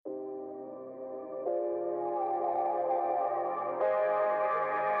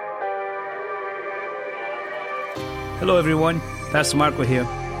Hello, everyone. Pastor Marco here.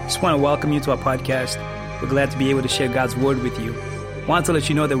 Just want to welcome you to our podcast. We're glad to be able to share God's Word with you. Want to let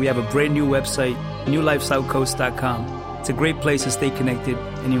you know that we have a brand new website, newlifesouthcoast.com. It's a great place to stay connected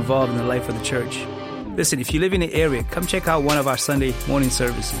and involved in the life of the church. Listen, if you live in the area, come check out one of our Sunday morning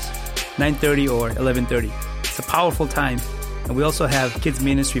services, 9:30 or 11:30. It's a powerful time, and we also have kids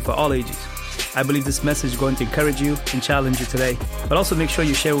ministry for all ages. I believe this message is going to encourage you and challenge you today, but also make sure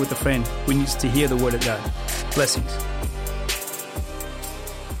you share it with a friend who needs to hear the Word of God. Blessings.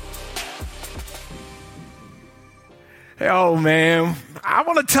 Oh, man, I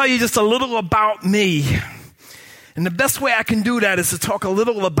want to tell you just a little about me. And the best way I can do that is to talk a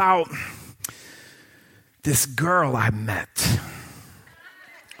little about this girl I met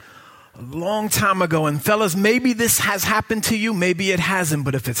a long time ago. And fellas, maybe this has happened to you, maybe it hasn't,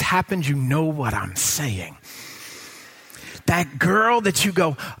 but if it's happened, you know what I'm saying. That girl that you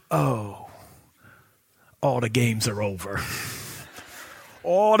go, oh, all the games are over.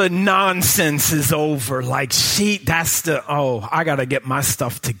 All the nonsense is over. Like I got to get my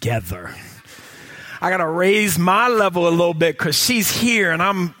stuff together. I got to raise my level a little bit because she's here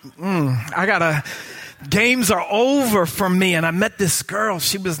and games are over for me. And I met this girl.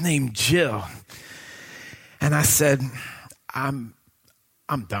 She was named Jill. And I said, I'm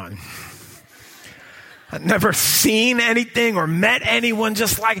done. I've never seen anything or met anyone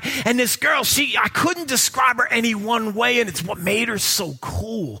just like, and this girl, I couldn't describe her any one way, and it's what made her so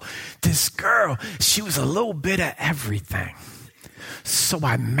cool. This girl, she was a little bit of everything. So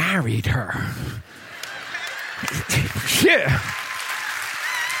I married her. Yeah.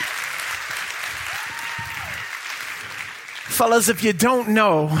 Fellas, if you don't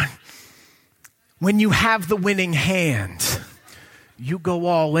know, when you have the winning hand, you go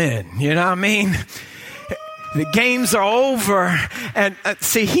all in. You know what I mean? The games are over, and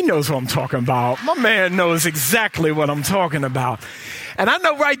see, he knows what I'm talking about. My man knows exactly what I'm talking about. And I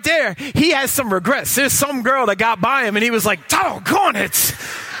know right there, he has some regrets. There's some girl that got by him, and he was like, doggone it.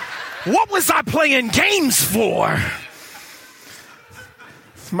 What was I playing games for?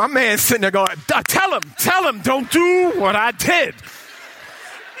 My man's sitting there going, tell him, don't do what I did.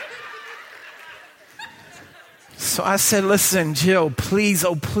 So I said, listen, Jill, please,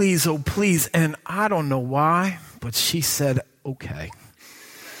 oh, please, oh, please. And I don't know why, but she said, okay.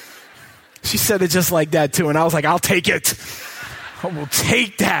 She said it just like that, too. And I was like, I'll take it. I will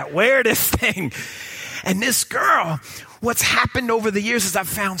take that. Wear this thing. And this girl, what's happened over the years is I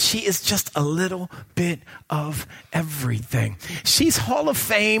found she is just a little bit of everything. She's Hall of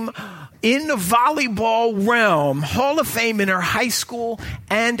Fame in the volleyball realm, Hall of Fame in her high school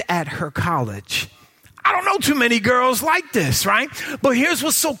and at her college. I don't know too many girls like this, right? But here's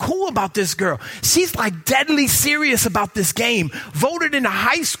what's so cool about this girl. She's like deadly serious about this game. Voted in the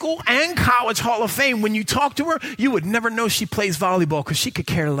high school and college Hall of Fame. When you talk to her, you would never know she plays volleyball because she could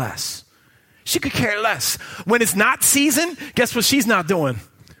care less. She could care less. When it's not season, guess what she's not doing?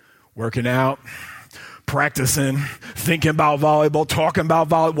 Working out, practicing, thinking about volleyball, talking about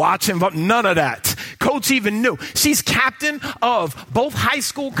volleyball, watching, none of that. Coach even knew. She's captain of both high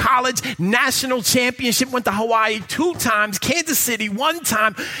school, college, national championship, went to Hawaii 2 times, Kansas City 1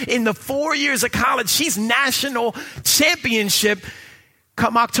 time. In the 4 years of college, she's national championship.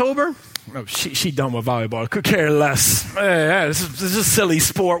 Come October, she done with volleyball. Could care less. This is a silly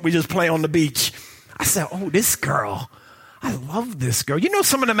sport. We just play on the beach. I said, oh, this girl. I love this girl. You know,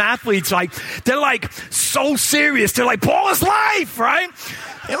 some of them athletes, they're like so serious. They're like, ball is life, right?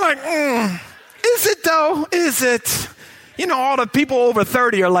 You're like, is it though? Is it? You know, all the people over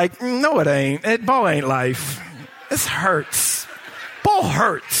 30 are like, no, it ain't. Ball ain't life. This hurts. Ball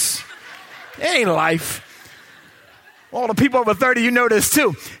hurts. It ain't life. All the people over 30, you know this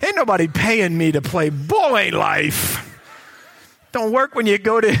too. Ain't nobody paying me to play. Ball ain't life. Don't work when you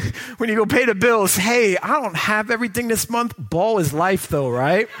go pay the bills. Hey, I don't have everything this month. Ball is life though,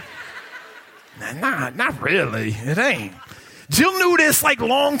 right? Nah, not really. It ain't. Jill knew this like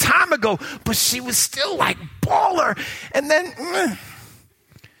long time ago, but she was still like baller. And then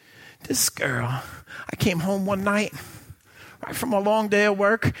this girl, I came home one night, right from a long day of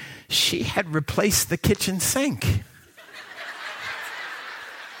work. She had replaced the kitchen sink.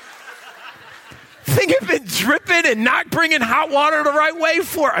 Thing had been dripping and not bringing hot water the right way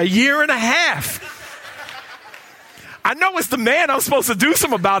for a year and a half. I know it's the man. I'm supposed to do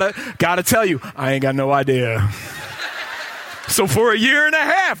something about it. Gotta tell you, I ain't got no idea. So for a year and a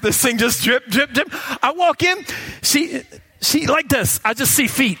half, this thing just drip, drip, drip. I walk in, she like this. I just see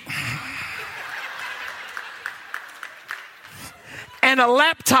feet. And a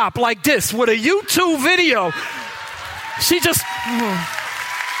laptop like this with a YouTube video. She just,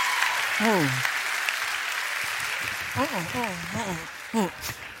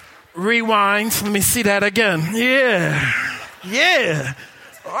 Rewind. Let me see that again. Yeah.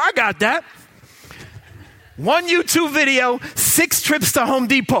 Oh, I got that. 1 YouTube video, 6 trips to Home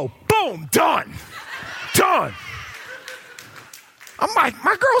Depot. Boom, done. I'm like,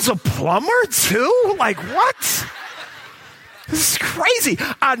 my girl's a plumber too? Like, what? This is crazy.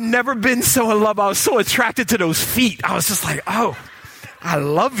 I've never been so in love. I was so attracted to those feet. I was just like, oh, I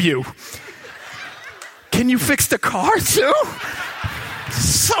love you. Can you fix the car too?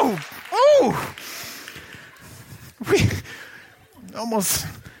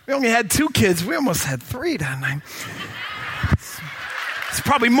 We only had 2 kids. We almost had 3 that night. It's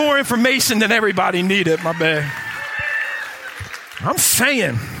probably more information than everybody needed, my bad. I'm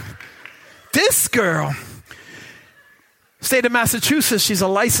saying, this girl, state of Massachusetts, she's a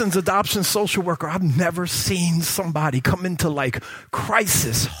licensed adoption social worker. I've never seen somebody come into like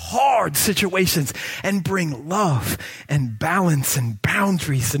crisis, hard situations and bring love and balance and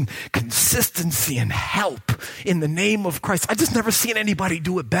boundaries and consistency and help in the name of Christ. I just never seen anybody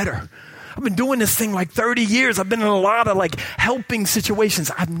do it better. I've been doing this thing like 30 years. I've been in a lot of like helping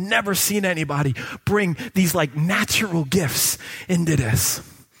situations. I've never seen anybody bring these like natural gifts into this.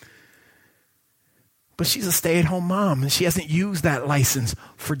 But she's a stay-at-home mom, and she hasn't used that license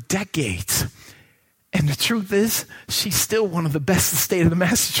for decades. And the truth is, she's still one of the best the state of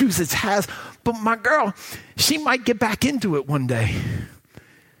Massachusetts has. But my girl, she might get back into it one day.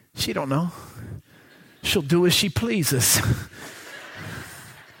 She don't know. She'll do as she pleases.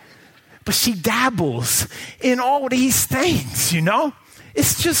 But she dabbles in all these things, you know?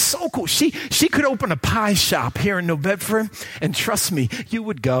 It's just so cool. She could open a pie shop here in New Bedford, and trust me, you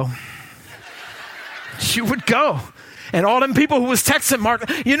would go. You would go. And all them people who was texting Mark,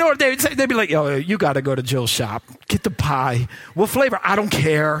 you know what they'd say? They'd be like, yo, you got to go to Jill's shop. Get the pie. What flavor? I don't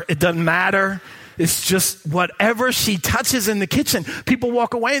care. It doesn't matter. It's just whatever she touches in the kitchen. People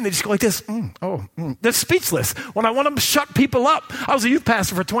walk away and they just go like this. They're speechless. When I want to shut people up, I was a youth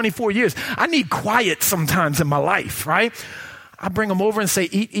pastor for 24 years. I need quiet sometimes in my life, right? I bring them over and say,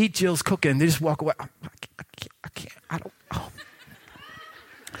 eat Jill's cooking. They just walk away. I can't.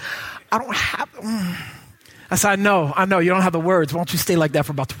 I don't have. I said, I know. You don't have the words. Why don't you stay like that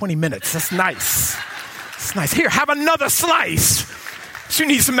for about 20 minutes? That's nice. It's nice. Here, have another slice. She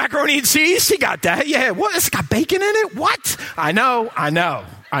needs some macaroni and cheese. She got that. Yeah. What? It's got bacon in it? What? I know.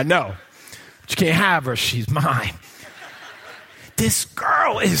 But you can't have her. She's mine. This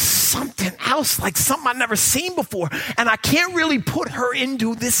girl is something else, like something I've never seen before. And I can't really put her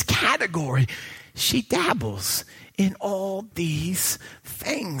into this category. She dabbles in all these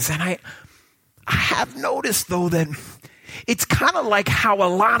things. And I have noticed, though, that it's kind of like how a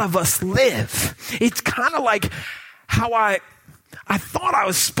lot of us live. It's kind of like how I thought I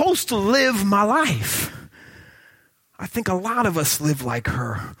was supposed to live my life. I think a lot of us live like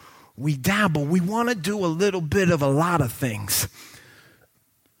her. We dabble. We want to do a little bit of a lot of things.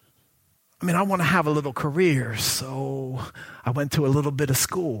 I mean, I want to have a little career, so I went to a little bit of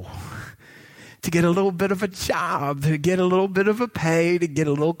school to get a little bit of a job, to get a little bit of a pay, to get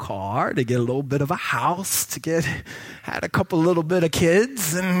a little car, to get a little bit of a house, had a couple little bit of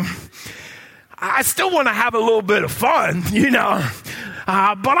kids, and I still want to have a little bit of fun, you know,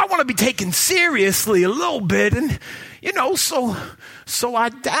 but I want to be taken seriously a little bit, and, you know, so I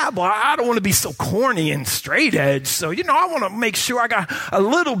dabble. I don't want to be so corny and straight edge, so, you know, I want to make sure I got a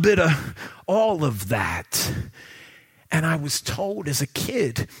little bit of all of that. And I was told as a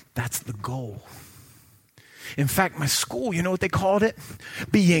kid, that's the goal. In fact, my school, you know what they called it?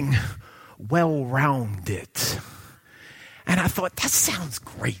 Being well-rounded. And I thought, that sounds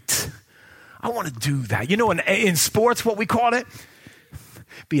great. I want to do that. You know, in sports, what we call it?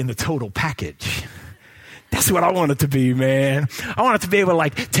 Being the total package. That's what I want it to be, man. I want it to be able to,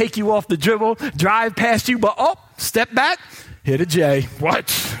 like, take you off the dribble, drive past you, but, step back, hit a J. What?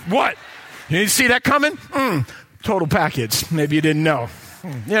 You didn't see that coming? Total package. Maybe you didn't know. You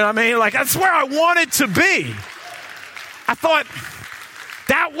know what I mean? Like, that's where I wanted to be. I thought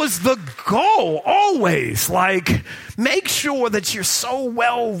that was the goal always. Like, make sure that you're so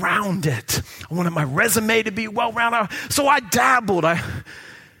well-rounded. I wanted my resume to be well-rounded. So I dabbled. I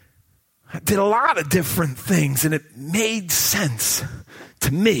did a lot of different things, and it made sense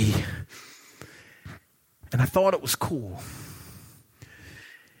to me. And I thought it was cool.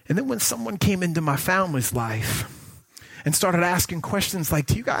 And then when someone came into my family's life and started asking questions like,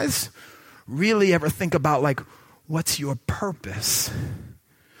 do you guys really ever think about, like, what's your purpose?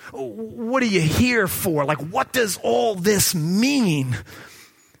 What are you here for? Like, what does all this mean?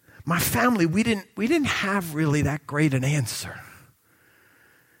 My family, we didn't have really that great an answer.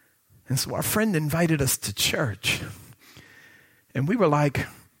 And so our friend invited us to church. And we were like,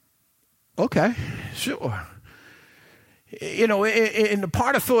 okay, sure. You know, in the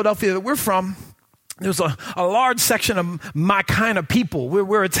part of Philadelphia that we're from, there's a large section of my kind of people.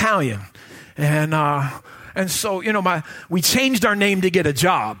 We're Italian. And so, you know, we changed our name to get a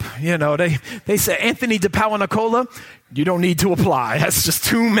job. You know, they said, Anthony DePaula-Nicola, you don't need to apply. That's just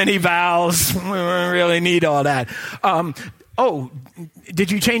too many vowels. We don't really need all that. Oh,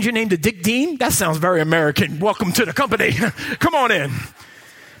 did you change your name to Dick Dean? That sounds very American. Welcome to the company. Come on in.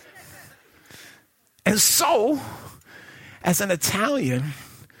 And so, as an Italian,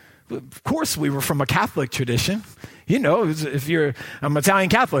 of course we were from a Catholic tradition. You know, if I'm Italian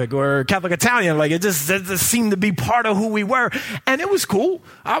Catholic or Catholic Italian, like it just seemed to be part of who we were. And it was cool.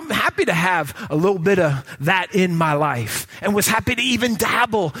 I'm happy to have a little bit of that in my life and was happy to even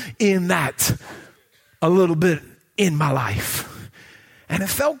dabble in that a little bit in my life. And it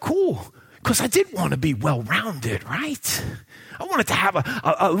felt cool because I did want to be well-rounded, right? I wanted to have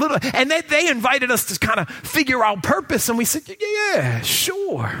a little, and they invited us to kind of figure out purpose. And we said, yeah,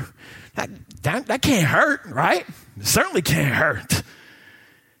 sure. That can't hurt, right? It certainly can't hurt.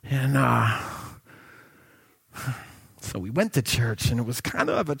 And so we went to church, and it was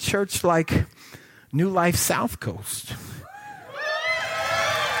kind of a church like New Life South Coast.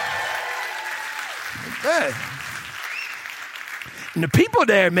 And the people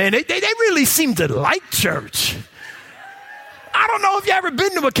there, man, they really seemed to like church. I don't know if you've ever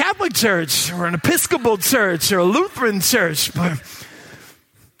been to a Catholic church or an Episcopal church or a Lutheran church, but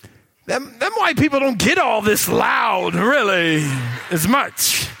them white people don't get all this loud, really, as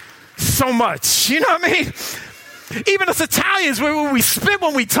much. So much. You know what I mean? Even us Italians, when we spit,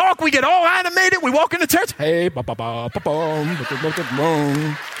 when we talk, we get all animated. We walk into church. Hey,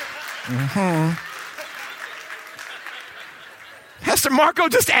 Pastor Marco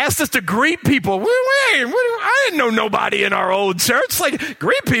just asked us to greet people. Wait, I didn't know nobody in our old church. Like,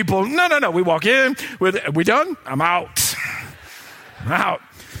 greet people. No. We walk in. We done? I'm out.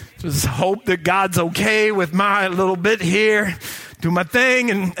 Just hope that God's okay with my little bit here. Do my thing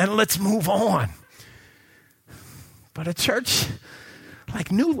and let's move on. But a church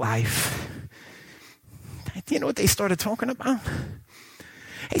like New Life, you know what they started talking about?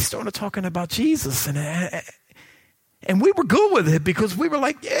 They started talking about Jesus. And we were good with it because we were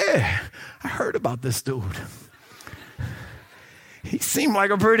like, yeah, I heard about this dude. He seemed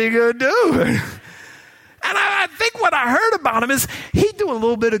like a pretty good dude. And I think what I heard about him is he'd do a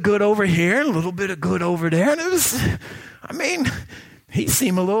little bit of good over here, a little bit of good over there. And he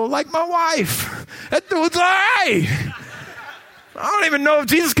seemed a little like my wife. That dude's all right. I don't even know if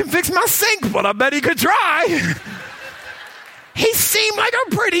Jesus can fix my sink, but I bet he could try. He seemed like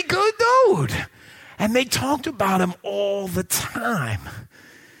a pretty good dude. And they talked about him all the time.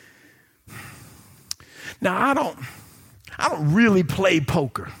 Now, I don't really play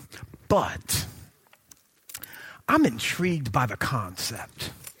poker, but I'm intrigued by the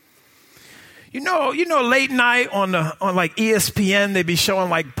concept. You know, late night on like ESPN, they be showing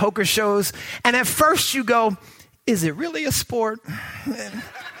like poker shows, and at first you go, is it really a sport?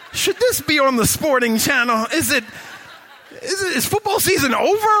 Should this be on the sporting channel? Is football season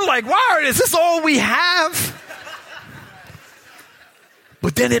over? Like, why is this all we have?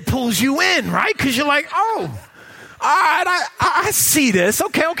 But then it pulls you in, right? Because you're like, oh, all right, I see this.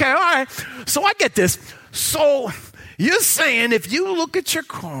 Okay, all right. So I get this. So you're saying if you look at your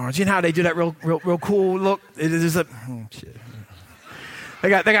cards, you know how they do that real cool look? It is shit. They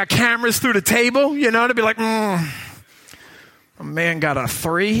got cameras through the table, you know, to be like, a man got a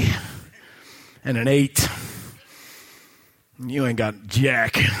 3 and an 8. You ain't got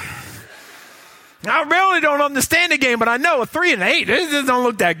jack. I really don't understand the game, but I know a 3 and an 8, it don't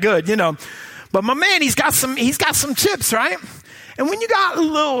look that good, you know. But my man, he's got some chips, right? And when you got a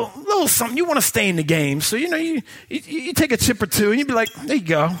little something, you want to stay in the game. So, you know, you take a chip or two and you be like, there you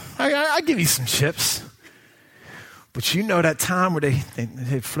go. I give you some chips. But you know that time where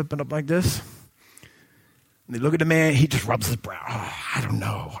they flip it up like this? And they look at the man, he just rubs his brow. Oh, I don't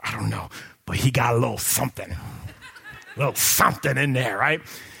know. But he got a little something in there, right?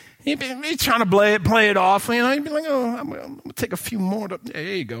 He'd be trying to play it off. You know, he'd be like, oh, I'm going to take a few more. There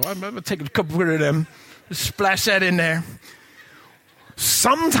you go. I'm going to take a couple of them. Just splash that in there.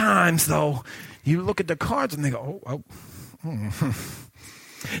 Sometimes, though, you look at the cards and they go, oh.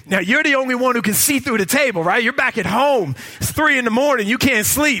 Now, you're the only one who can see through the table, right? You're back at home. It's 3 a.m. You can't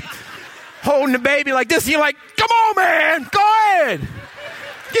sleep. Holding the baby like this. And you're like, come on, man. Go ahead.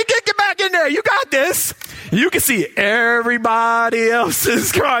 Get back in there. You got this. You can see everybody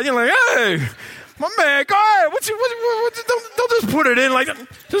else's card. You're like, hey, my man, go ahead. Don't just put it in like,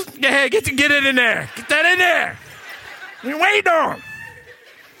 just go ahead, get it in there. Get that in there. What are you waiting on?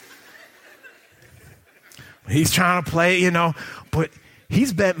 He's trying to play, but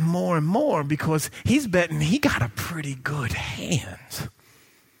he's betting more and more because he's betting he got a pretty good hand,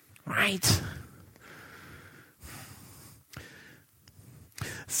 right?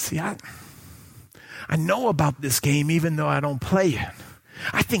 See, I know about this game even though I don't play it.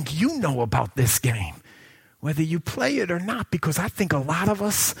 I think you know about this game, whether you play it or not, because I think a lot of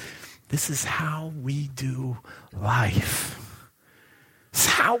us, this is how we do life. It's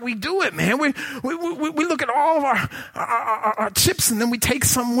how we do it, man. We look at all of our chips and then we take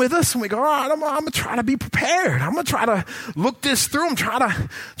some with us and we go, all right, I'm going to try to be prepared. I'm going to try to look this through. I'm try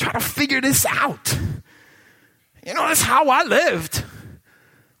to figure this out. That's how I lived.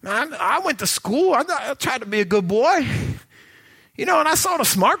 I went to school. I tried to be a good boy. And I saw the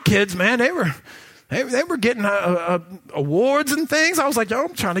smart kids, man. They were getting awards and things. I was like, yo,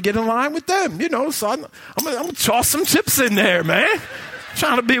 I'm trying to get in line with them, So I'm gonna toss some chips in there, man.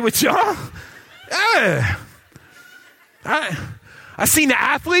 Trying to be with y'all. Yeah. I seen the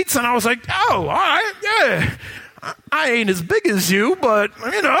athletes and I was like, oh, all right, yeah. I ain't as big as you, but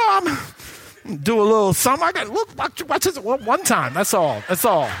I'm do a little something. I got watch this one time. That's all. I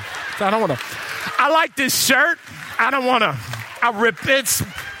don't want to. I like this shirt. I don't want to. I rip it.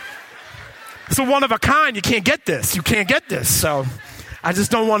 It's a one of a kind. You can't get this. So I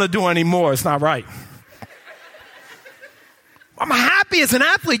just don't want to do any more. It's not right. I'm happy as an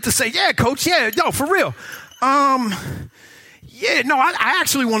athlete to say, yeah, coach, yeah, no, for real. Yeah, no, I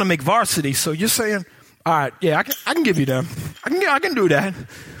actually want to make varsity. So you're saying, all right, yeah, I can give you them. I can do that.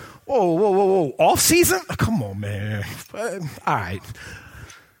 Whoa. Off season? Come on, man. All right,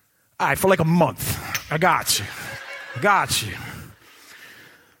 for like a month. I got you.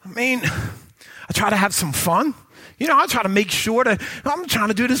 I mean, I try to have some fun. I try to make sure that I'm trying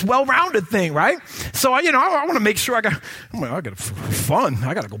to do this well-rounded thing, right? So, I want to make sure I got fun.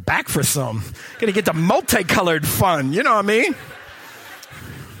 I got to go back for some. Got to get the multicolored fun. You know what I mean?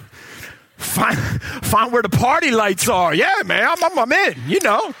 Find where the party lights are. Yeah, man, I'm in,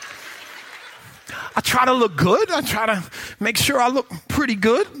 I try to look good. I try to make sure I look pretty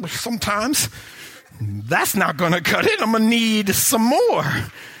good. But sometimes that's not going to cut it. I'm going to need some more.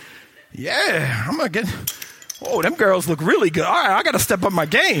 Yeah, I'm going to get... Oh, them girls look really good. All right, I got to step up my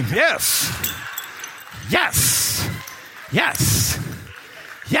game. Yes.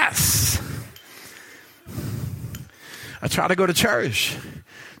 I try to go to church.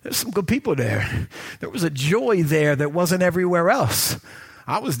 There's some good people there. There was a joy there that wasn't everywhere else.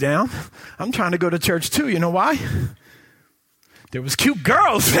 I was down. I'm trying to go to church too. You know why? There was cute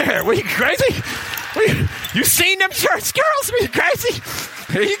girls there. Were you crazy? You seen them church girls? Were you crazy?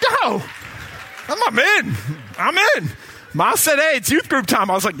 Here you go. I'm in. Mom said, hey, it's youth group time.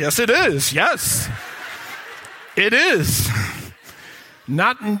 I was like, yes, it is. Yes, it is.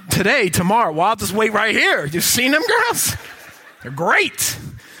 Not today, tomorrow. Well, I'll just wait right here. You seen them girls? They're great.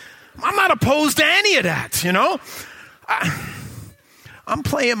 I'm not opposed to any of that, I'm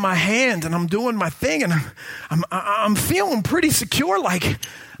playing my hand and I'm doing my thing and I'm feeling pretty secure.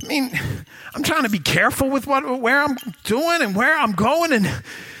 I'm trying to be careful with where I'm doing and where I'm going.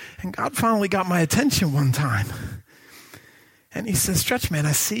 And God finally got my attention one time. And he says, Stretch, man,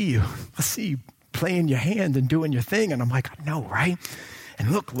 I see you playing your hand and doing your thing. And I'm like, I know, right?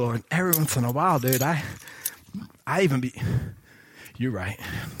 And look, Lord, every once in a while, dude, you're right.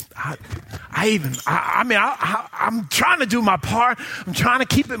 I'm trying to do my part. I'm trying to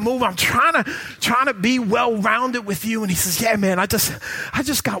keep it moving. I'm trying to be well-rounded with you. And he says, yeah, man, I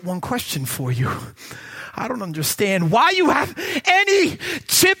just got one question for you. I don't understand why you have any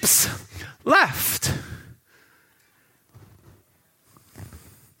chips left.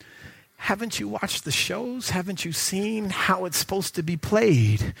 Haven't you watched the shows? Haven't you seen how it's supposed to be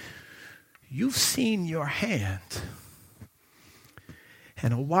played? You've seen your hand.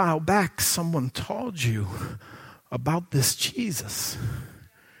 And a while back, someone told you about this Jesus.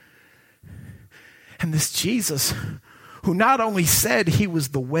 And this Jesus who not only said he was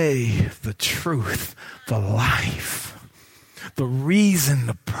the way, the truth, the life, the reason,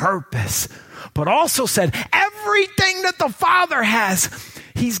 the purpose, but also said everything that the Father has,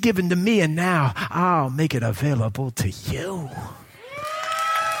 he's given to me, and now I'll make it available to you.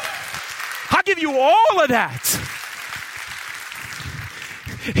 I'll give you all of that.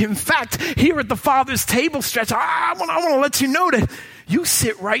 In fact, here at the Father's table, Stretch, I want to let you know that you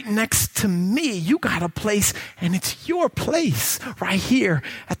sit right next to me. You got a place, and it's your place right here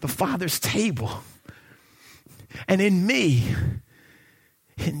at the Father's table. And in me,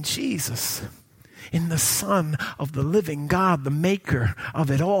 in Jesus, in the Son of the living God, the maker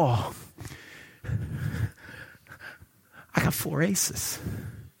of it all. got 4 aces.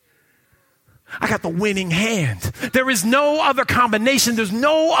 I got the winning hand. There is no other combination. There's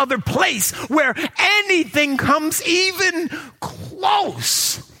no other place where anything comes even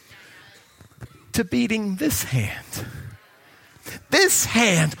close to beating this hand. This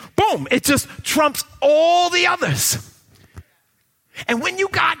hand, boom, it just trumps all the others. And when you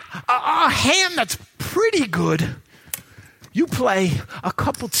got a hand that's pretty good, you play a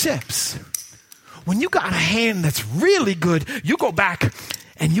couple chips. When you got a hand that's really good, you go back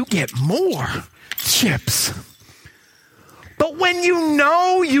and you get more chips. But when you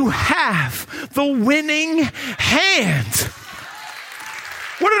know you have the winning hand,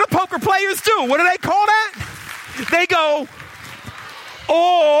 what do the poker players do? What do they call that? They go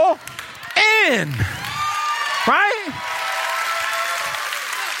all in, right?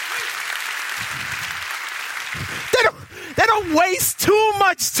 They don't waste too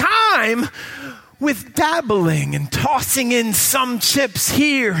much time with dabbling and tossing in some chips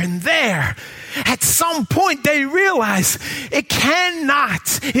here and there. At some point, they realize it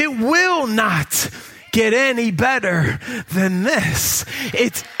will not get any better than this.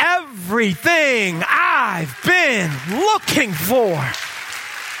 It's everything I've been looking for.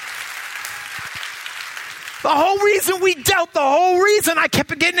 The whole reason we dealt, the whole reason I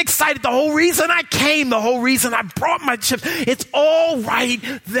kept getting excited, the whole reason I came, the whole reason I brought my chips, it's all right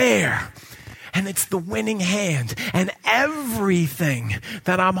there. And it's the winning hand. And everything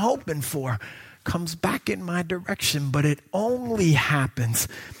that I'm hoping for comes back in my direction, but it only happens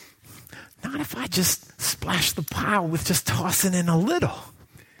not if I just splash the pile with just tossing in a little.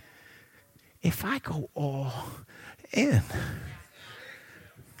 If I go all in.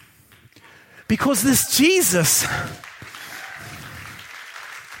 Because this Jesus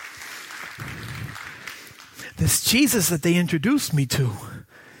that they introduced me to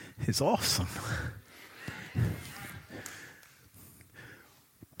is awesome.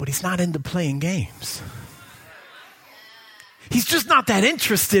 But he's not into playing games. He's just not that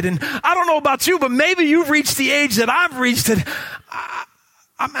interested. And I don't know about you, but maybe you've reached the age that I've reached that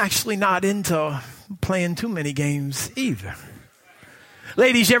I'm actually not into playing too many games either.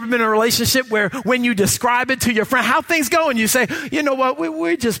 Ladies, you ever been in a relationship where when you describe it to your friend, how things go, and you say, you know what,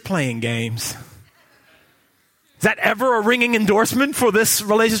 we're just playing games. Is that ever a ringing endorsement for this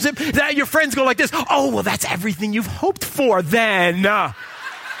relationship? Is that your friends go like this, oh, well, that's everything you've hoped for then. Girl,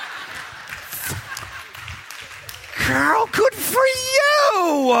 good for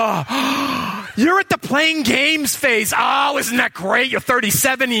you. You're at the playing games phase. Oh, isn't that great? You're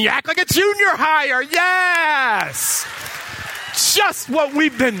 37 and you act like a junior hire. Yes. Just what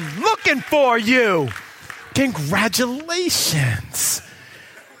we've been looking for, you. Congratulations.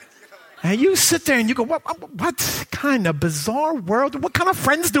 And you sit there and you go, what kind of bizarre world? What kind of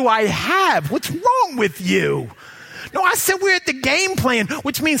friends do I have? What's wrong with you? No, I said we're at the game playing,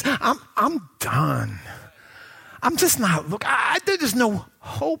 which means I'm done. I'm just not, there's no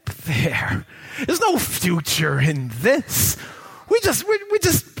hope there. There's no future in this. We're just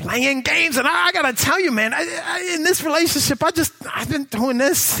playing games. And I got to tell you, man, in this relationship, I've been doing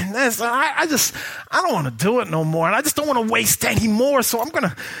this and this. And I don't want to do it no more. And I just don't want to waste any more. So I'm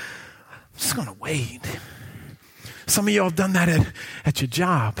just going to wait. Some of y'all have done that at your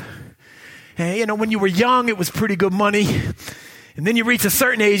job. And, you know, when you were young, it was pretty good money. And then you reach a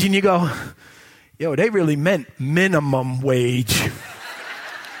certain age and you go, yo, they really meant minimum wage.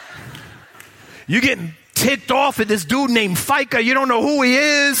 You're getting ticked off at this dude named FICA. You don't know who he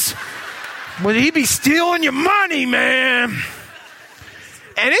is. But he be stealing your money, man.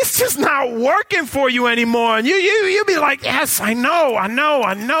 And it's just not working for you anymore. And you be like, yes, I know.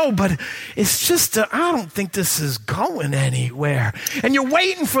 But it's just, I don't think this is going anywhere. And you're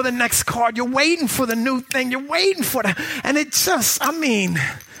waiting for the next card. You're waiting for the new thing. You're waiting for that. And it just,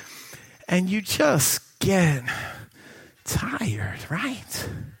 and you just get tired, right?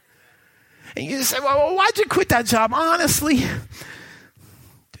 And you say, well, why'd you quit that job? Honestly,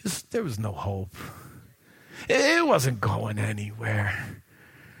 there was no hope. It wasn't going anywhere.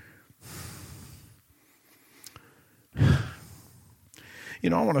 You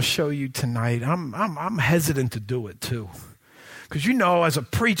know, I want to show you tonight. I'm hesitant to do it too. Because you know, as a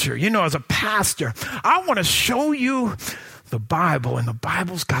preacher, you know, as a pastor, I want to show you the Bible, and the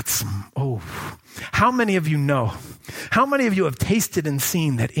Bible's got some, how many of you know? How many of you have tasted and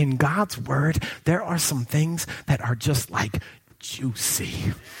seen that in God's word, there are some things that are just like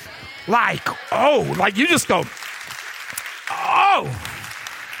juicy? Like you just go,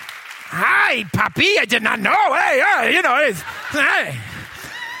 hi, Papi, I did not know. Hey, you know, hey.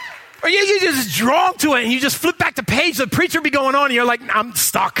 Or you're just drawn to it and you just flip back the page, the preacher be going on and you're like, I'm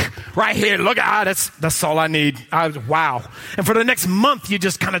stuck right here. Look, that's all I need. Wow. And for the next month, you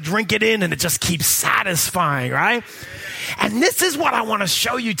just kind of drink it in and it just keeps satisfying, right? And this is what I want to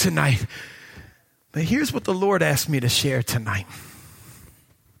show you tonight. But here's what the Lord asked me to share tonight.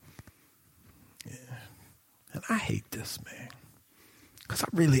 Yeah. And I hate this, man. Because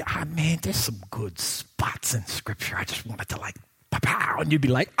man, there's some good spots in Scripture. I just wanted to pow, and you'd be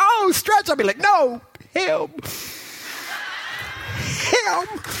like, oh, stretch. I'd be like, no, him.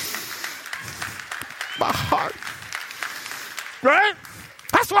 My heart. Right?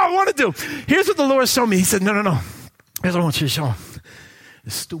 That's what I want to do. Here's what the Lord showed me. He said, no. Here's what I want you to show him.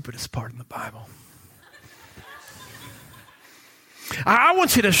 The stupidest part in the Bible. I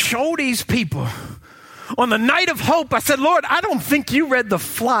want you to show these people. On the night of hope, I said, Lord, I don't think you read the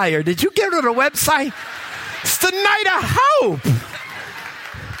flyer. Did you get to the website? It's the night of hope.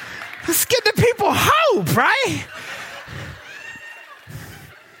 Let's get the people hope, right?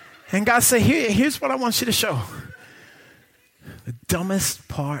 And God said, here's what I want you to show. The dumbest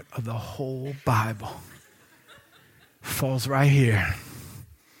part of the whole Bible falls right here.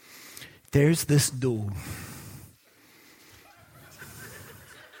 There's this dude.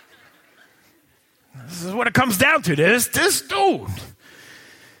 This is what it comes down to. There's this dude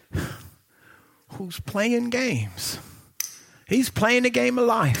who's playing games. He's playing the game of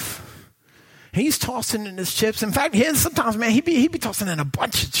life. He's tossing in his chips. In fact, sometimes, man, he'd be tossing in a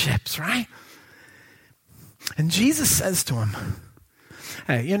bunch of chips, right? And Jesus says to him,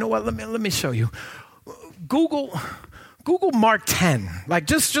 hey, you know what? Let me show you. Google Mark 10.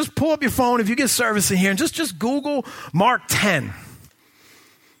 Just pull up your phone if you get service in here and just Google Mark 10.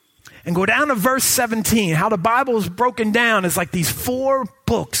 And go down to verse 17. How the Bible is broken down is like these 4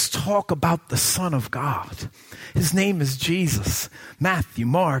 books talk about the Son of God. His name is Jesus. Matthew,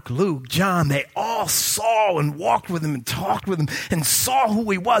 Mark, Luke, John, they all saw and walked with him and talked with him and saw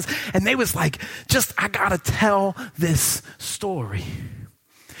who he was. And they was like, I gotta tell this story.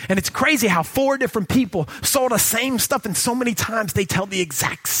 And it's crazy how 4 different people saw the same stuff and so many times they tell the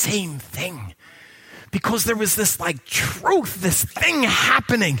exact same thing. Because there was this truth, this thing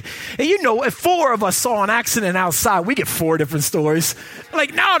happening. And if 4 of us saw an accident outside, we get 4 different stories.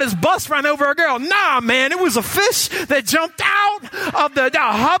 No, this bus ran over a girl. Nah, man, it was a fish that jumped out of the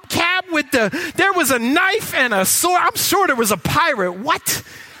hubcap there was a knife and a sword. I'm sure there was a pirate. What?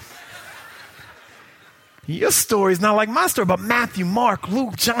 Your story is not like my story, but Matthew, Mark,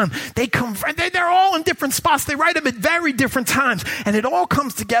 Luke, John, they're all in different spots. They write them at very different times. And it all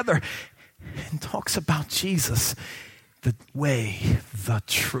comes together and talks about Jesus, the way, the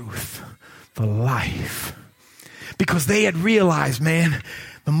truth, the life. Because they had realized, man,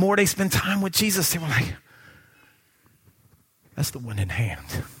 the more they spent time with Jesus, they were like, that's the one in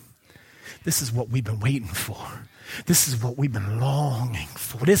hand. This is what we've been waiting for. This is what we've been longing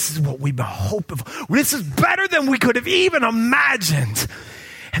for. This is what we've been hoping for. This is better than we could have even imagined.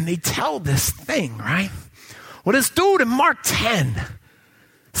 And they tell this thing, right? Well, this dude in Mark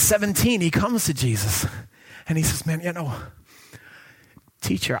 10:17, he comes to Jesus and he says, man,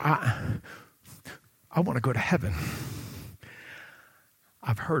 teacher, I want to go to heaven.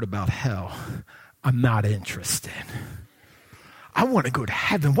 I've heard about hell. I'm not interested. I want to go to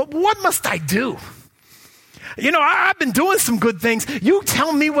heaven. What must I do? I've been doing some good things. You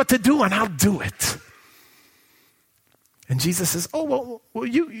tell me what to do and I'll do it. And Jesus says, oh, well,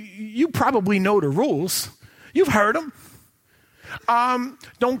 you probably know the rules. You've heard them.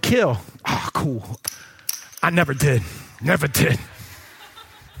 Don't kill. Oh, cool. I never did.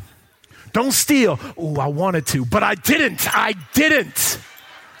 Don't steal. Oh, I wanted to, but I didn't. I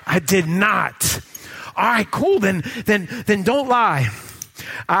did not. All right, cool. Then don't lie.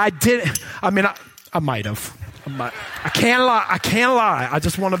 I might have. I can't lie. I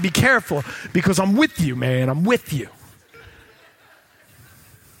just want to be careful because I'm with you, man. I'm with you.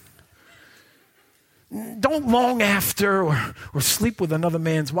 Don't long after or sleep with another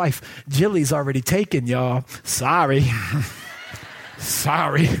man's wife. Jilly's already taken, y'all. Sorry.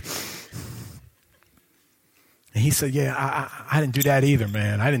 And he said, yeah, I didn't do that either,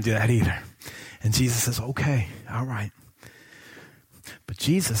 man. I didn't do that either. And Jesus says, okay, all right. But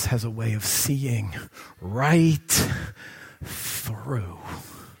Jesus has a way of seeing right through.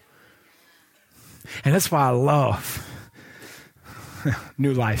 And that's why I love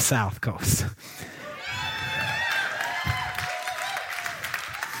New Life South Coast.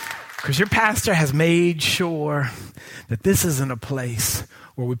 Because your pastor has made sure that this isn't a place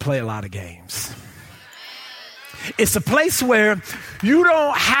where we play a lot of games. It's a place where you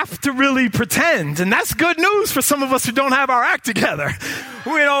don't have to really pretend. And that's good news for some of us who don't have our act together.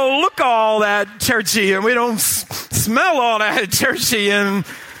 look all that churchy, and we don't smell all that churchy, and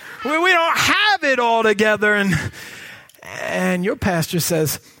we don't have it all together. And your pastor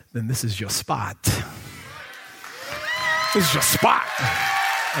says, then this is your spot. This is your spot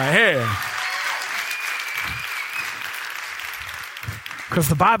right here. Because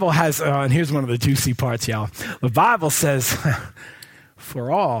the Bible has, and here's one of the juicy parts, y'all. The Bible says,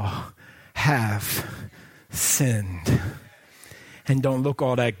 for all have sinned and don't look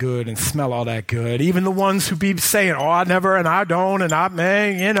all that good and smell all that good. Even the ones who be saying, oh, I never, and I don't, and I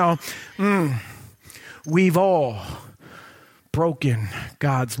may, we've all broken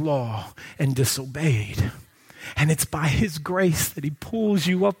God's law and disobeyed. And it's by his grace that he pulls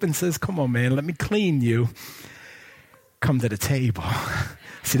you up and says, come on, man, let me clean you. Come to the table.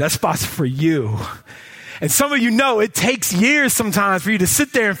 See, that spot's for you. And some of you know it takes years sometimes for you to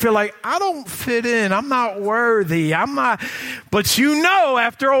sit there and feel like, I don't fit in. I'm not worthy. I'm not. But you know,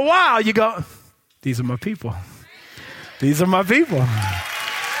 after a while, you go, these are my people. These are my people.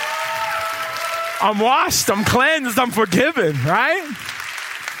 I'm washed. I'm cleansed. I'm forgiven, right?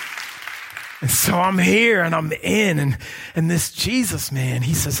 And so I'm here and I'm in. And this Jesus, man,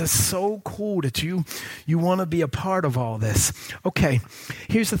 he says, that's so cool that you want to be a part of all this. Okay,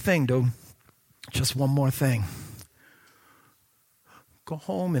 here's the thing, though. Just one more thing. Go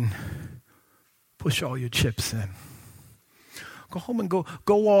home and push all your chips in. Go home and go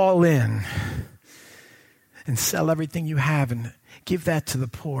all in. And sell everything you have and give that to the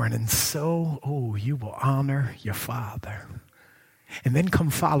poor. And so, you will honor your Father. And then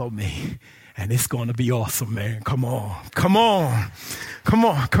come follow me. And it's going to be awesome, man. Come on. Come on. Come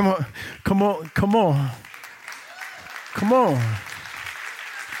on. Come on. Come on. Come on. Come on.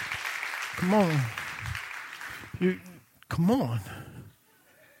 Come on. Come on.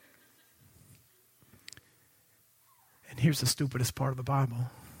 And here's the stupidest part of the Bible.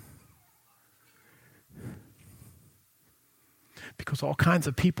 Because all kinds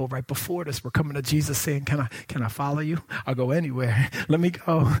of people right before this were coming to Jesus saying, can I follow you? I'll go anywhere. Let me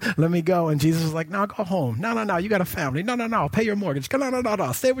go. And Jesus was like, no, go home. No, you got a family. No, I'll pay your mortgage.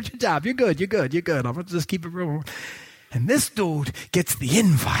 No, stay with your job. You're good. I'm going to just keep it real. And this dude gets the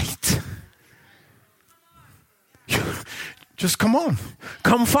invite. Just come on.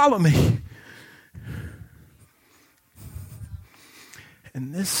 Come follow me.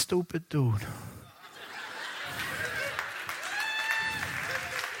 And this stupid dude,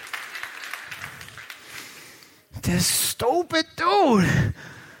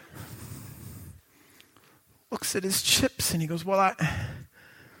 looks at his chips and he goes, well,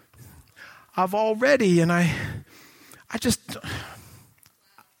 I've already, and I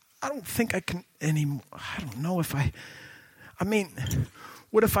don't think I can anymore. I don't know if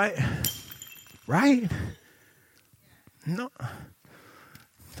what if right? No.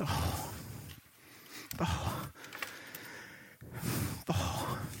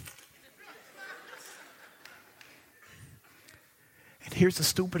 And here's the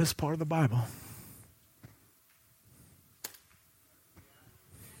stupidest part of the Bible.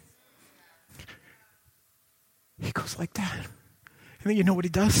 He goes like that. And then you know what he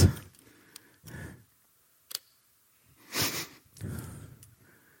does?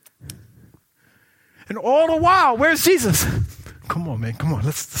 And all the while, where's Jesus? Come on, man. Come on.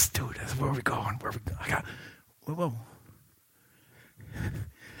 Let's do this. Where are we going? Whoa.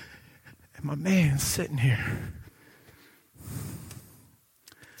 And my man's sitting here.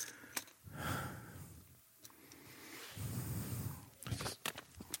 I just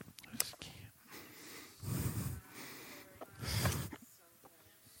can't.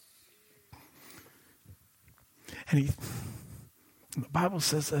 And the Bible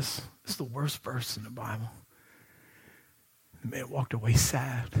says this. This is the worst verse in the Bible. The man walked away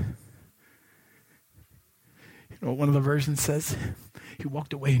sad. You know what one of the versions says? He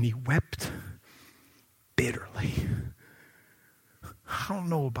walked away and he wept bitterly. I don't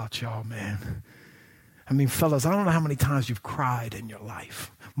know about y'all, man. I mean, fellas, I don't know how many times you've cried in your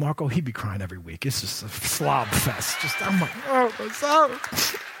life. Marco, he be crying every week. It's just a slob fest. I'm like, oh, I'm sorry.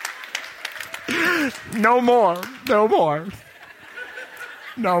 No more.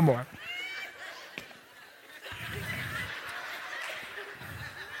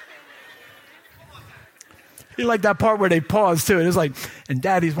 You like that part where they pause too. It's like, and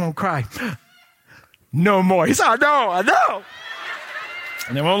daddies won't cry. No more. He said, I know.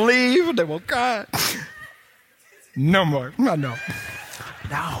 And they won't leave, and they won't cry. No more. No.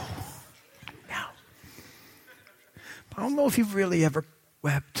 I don't know if you've really ever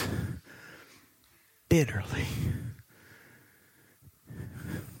wept bitterly.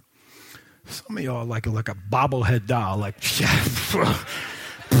 Some of y'all like a bobblehead doll, like,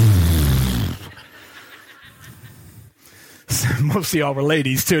 Most of y'all were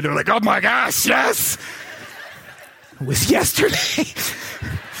ladies too. They were like, oh my gosh, yes. It was yesterday.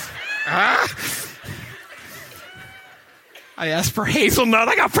 I asked for hazelnut.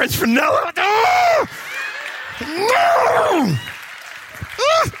 I got French vanilla. Oh! No!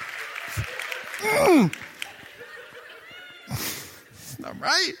 It's not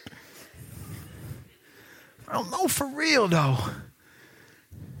right. I don't know for real though.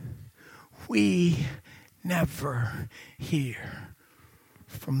 We never hear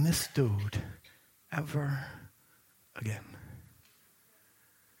from this dude ever again.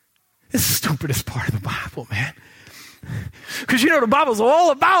 This is the stupidest part of the Bible, man. Because the Bible's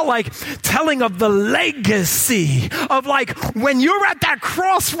all about like telling of the legacy of like when you're at that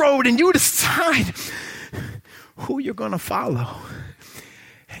crossroad and you decide who you're going to follow.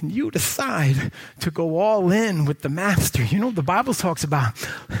 And you decide to go all in with the master. The Bible talks about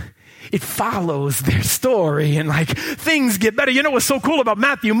it follows their story and like things get better. What's so cool about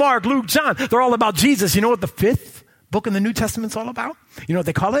Matthew, Mark, Luke, John? They're all about Jesus. You know what the fifth book in the New Testament's all about? You know what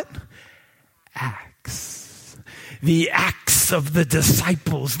they call it? Acts. The Acts of the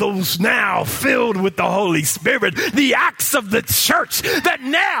disciples, those now filled with the Holy Spirit. The Acts of the church that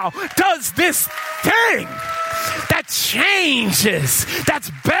now does this thing. That changes.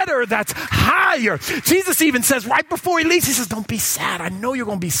 That's better. That's higher. Jesus even says right before he leaves, he says, don't be sad. I know you're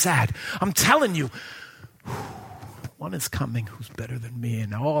going to be sad. I'm telling you, one is coming who's better than me.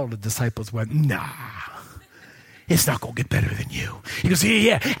 And all the disciples went, nah, it's not going to get better than you. He goes,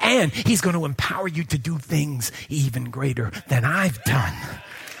 yeah. And he's going to empower you to do things even greater than I've done.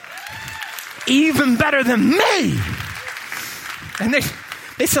 Even better than me. And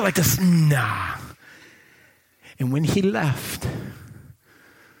they said like this, nah. And when he left,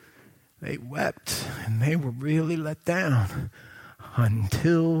 they wept and they were really let down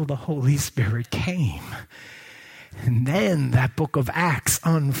until the Holy Spirit came. And then that book of Acts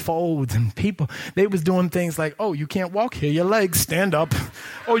unfolds and people, they was doing things like, oh, you can't walk here, your legs, stand up.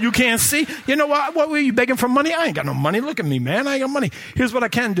 Oh, you can't see? You know what were you begging for money? I ain't got no money. Look at me, man. I ain't got money. Here's what I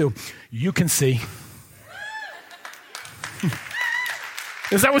can do. You can see.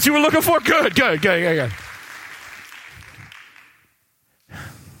 Is that what you were looking for? Good.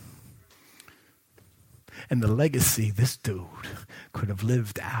 And the legacy this dude could have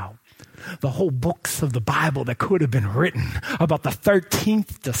lived out. The whole books of the Bible that could have been written about the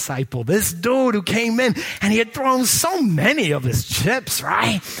 13th disciple. This dude who came in and he had thrown so many of his chips,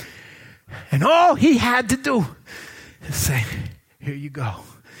 right? And all he had to do is say, here you go.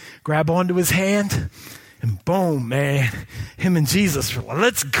 Grab onto his hand and boom, man. Him and Jesus were like,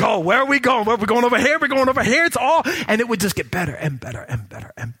 let's go. Where are we going? Where are we going over here? We're going over here. It's all, and it would just get better and better and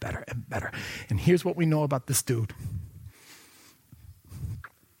better and better and better. And here's what we know about this dude.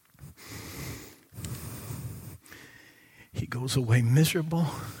 He goes away miserable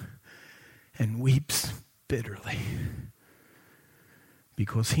and weeps bitterly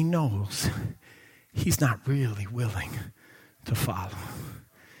because he knows he's not really willing to follow.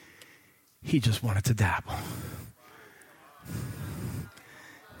 He just wanted to dabble.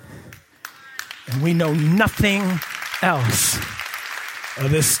 And we know nothing else of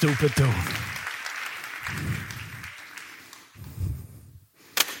this stupid dude.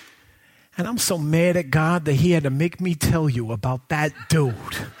 And I'm so mad at God that he had to make me tell you about that dude.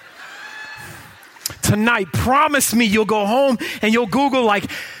 Tonight, promise me you'll go home and you'll Google like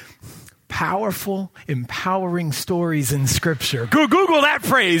powerful, empowering stories in Scripture. Google that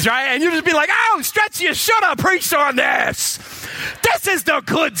phrase, right? And you just be like, oh, Stretch, you should have preached on this. This is the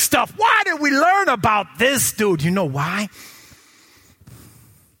good stuff. Why did we learn about this dude? You know why?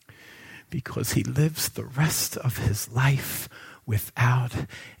 Because he lives the rest of his life without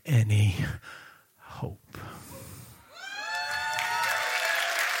any hope.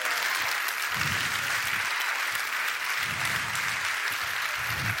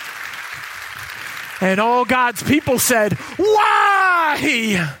 And all God's people said,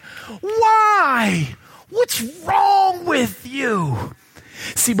 why? Why? What's wrong with you?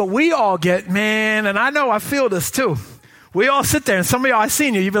 See, but we all get, man, and I know I feel this too. We all sit there and some of y'all, I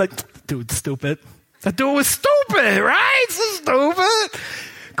seen you, you'd be like, dude, stupid. That dude was stupid, right? So stupid.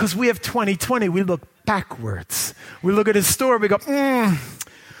 Because we have 2020, we look backwards. We look at his story, we go,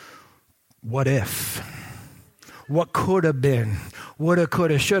 what if? What could have been? Woulda,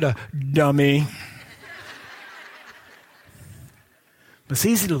 coulda, shoulda, dummy. It's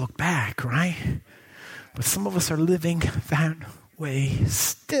easy to look back, right? But some of us are living that way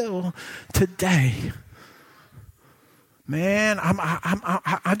still today. Man, I'm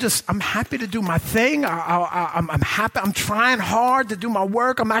happy to do my thing. I'm happy. I'm trying hard to do my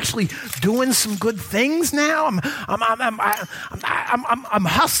work. I'm actually doing some good things now. I'm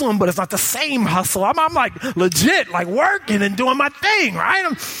hustling, but it's not the same hustle. I'm like legit, like working and doing my thing, right?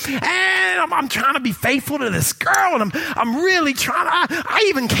 I'm trying to be faithful to this girl, and I'm really trying. I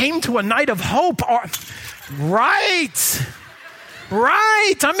even came to a night of hope. Right.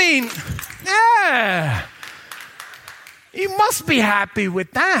 I mean, yeah. You must be happy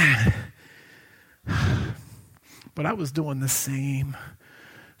with that. But I was doing the same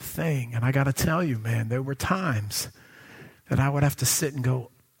thing. And I got to tell you, man, there were times that I would have to sit and go,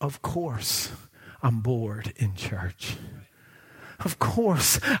 of course, I'm bored in church. Of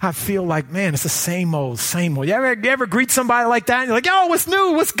course, I feel like, man, it's the same old. You ever greet somebody like that? And you're like, yo, what's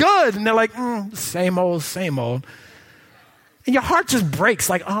new? What's good? And they're like, same old. And your heart just breaks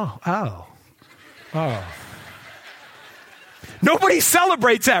like, oh. Nobody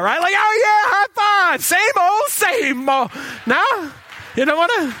celebrates that, right? Like, oh yeah, high five. Same old. No? You know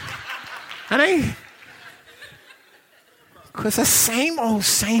what? Because the same old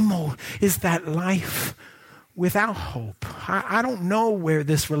is that life without hope. I don't know where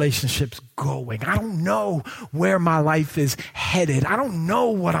this relationship's going. I don't know where my life is headed. I don't know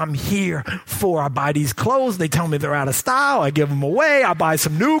what I'm here for. I buy these clothes. They tell me they're out of style. I give them away. I buy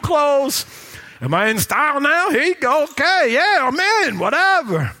some new clothes. Am I in style now? Here you go. Okay, yeah, I'm in.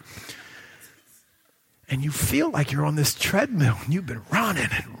 Whatever. And you feel like you're on this treadmill and you've been running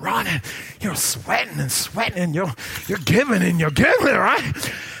and running. You're sweating and you're giving and you're giving, right?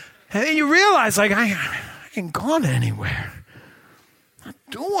 And then you realize, like, I ain't gone anywhere. Not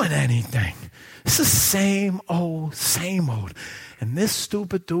doing anything. It's the same old. And this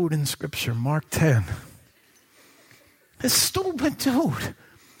stupid dude in Scripture, Mark 10, this stupid dude,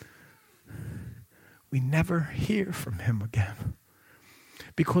 we never hear from him again.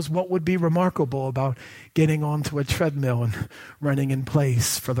 Because what would be remarkable about getting onto a treadmill and running in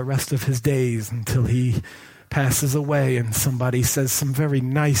place for the rest of his days until he passes away and somebody says some very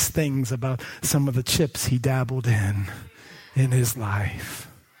nice things about some of the chips he dabbled in his life?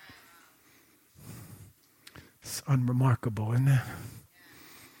 It's unremarkable, isn't it?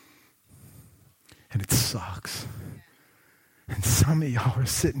 And it sucks. And some of y'all are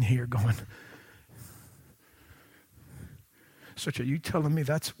sitting here going, so are you telling me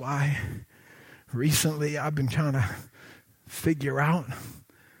that's why recently I've been trying to figure out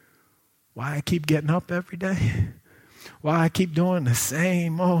why I keep getting up every day? Why I keep doing the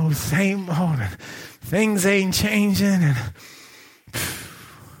same old, and things ain't changing, and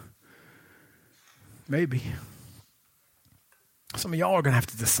maybe. Some of y'all are going to have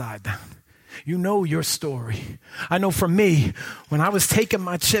to decide that. You know your story. I know for me, when I was taking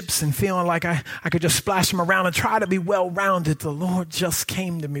my chips and feeling like I could just splash them around and try to be well-rounded, the Lord just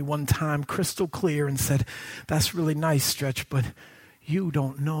came to me one time crystal clear and said, that's really nice, Stretch, but you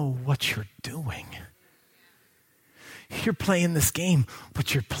don't know what you're doing. You're playing this game,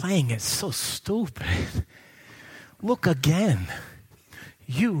 but you're playing it so stupid. Look again.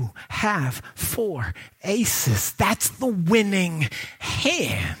 You have 4 aces. That's the winning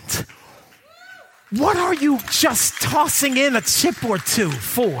hand. What are you just tossing in a chip or two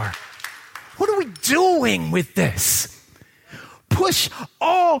for? What are we doing with this? Push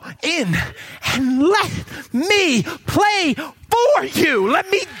all in and let me play for you.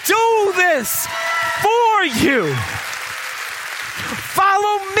 Let me do this for you.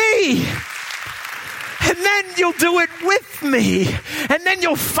 Follow me. And then you'll do it with me. And then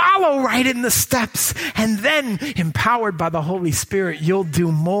you'll follow right in the steps. And then, empowered by the Holy Spirit, you'll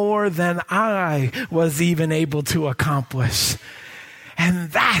do more than I was even able to accomplish. And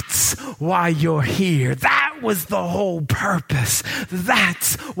that's why you're here. That was the whole purpose.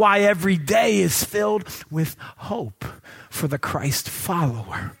 That's why every day is filled with hope for the Christ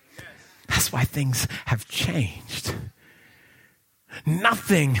follower. That's why things have changed.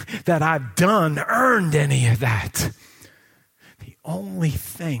 Nothing that I've done earned any of that. The only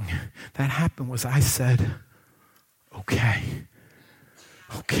thing that happened was I said, okay,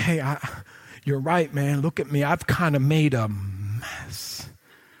 you're right, man. Look at me. I've kind of made a mess.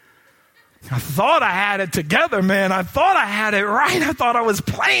 I thought I had it together, man. I thought I had it right. I thought I was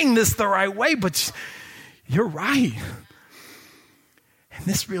playing this the right way, but you're right. And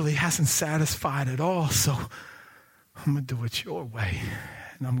this really hasn't satisfied at all, so I'm going to do it your way,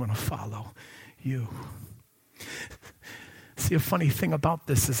 and I'm going to follow you. See, a funny thing about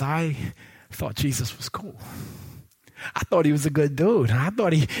this is I thought Jesus was cool. I thought he was a good dude. I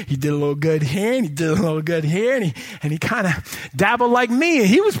thought he did a little good here, and he did a little good here, and he kind of dabbled like me, and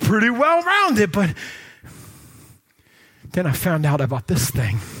he was pretty well-rounded, but Then I found out about this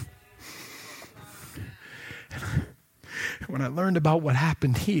thing. When I learned about what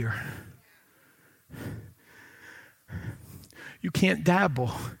happened here, you can't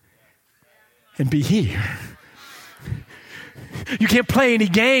dabble and be here. You can't play any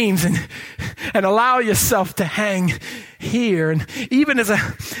games and allow yourself to hang here. And even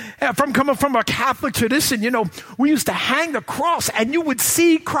coming from a Catholic tradition, we used to hang the cross and you would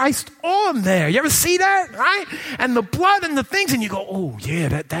see Christ on there. You ever see that, right? And the blood and the things, and you go, oh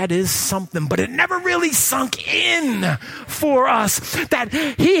yeah, that is something. But it never really sunk in for us that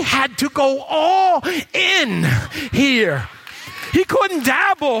he had to go all in here. He couldn't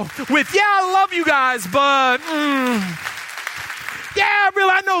dabble with, yeah, I love you guys, but yeah, really,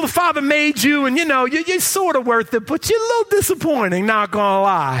 I know the Father made you, and you're sort of worth it, but you're a little disappointing, not gonna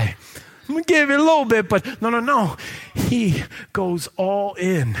lie. I'm gonna give you a little bit, but no. He goes all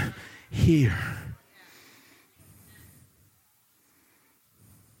in here.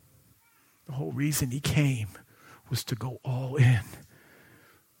 The whole reason he came was to go all in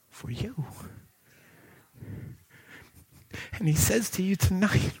for you. And he says to you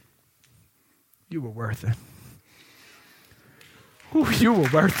tonight, you were worth it. Ooh, you were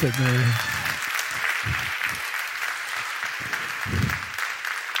worth it, man.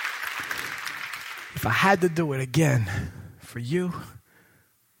 If I had to do it again for you,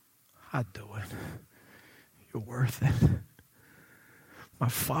 I'd do it. You're worth it. My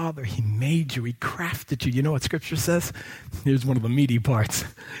Father, he made you. He crafted you. You know what Scripture says? Here's one of the meaty parts.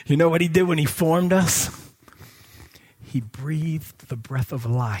 You know what he did when he formed us? He breathed the breath of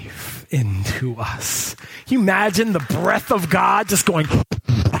life into us. Can you imagine the breath of God just going?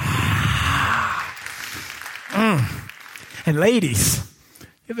 And ladies,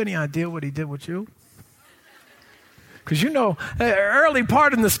 you have any idea what he did with you? Because early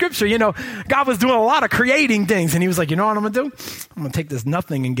part in the scripture, God was doing a lot of creating things. And he was like, you know what I'm going to do? I'm going to take this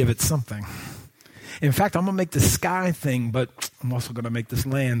nothing and give it something. In fact, I'm going to make this sky thing, but I'm also going to make this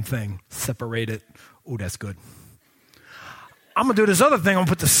land thing. Separate it. Oh, that's good. I'm going to do this other thing. I'm going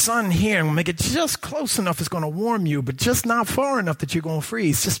to put the sun here and make it just close enough it's going to warm you, but just not far enough that you're going to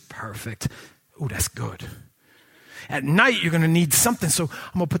freeze. Just perfect. Oh, that's good. At night, you're going to need something, so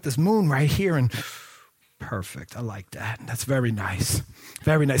I'm going to put this moon right here and perfect. I like that. That's very nice.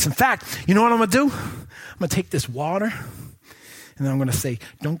 Very nice. In fact, you know what I'm going to do? I'm going to take this water and then I'm going to say,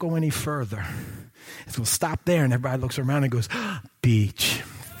 don't go any further. It's going to stop there, and everybody looks around and goes, beach.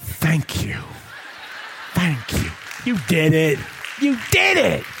 Thank you. Thank you. You did it. You did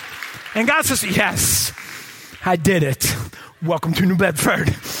it. And God says, yes, I did it. Welcome to New Bedford.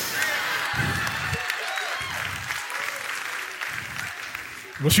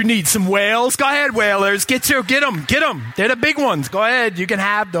 What you need? Some whales? Go ahead, whalers. Get them. They're the big ones. Go ahead. You can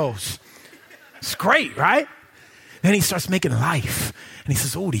have those. It's great, right? Then he starts making life. And he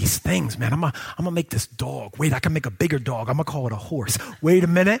says, oh, these things, man. I'm gonna make this dog. Wait, I can make a bigger dog. I'm going to call it a horse. Wait a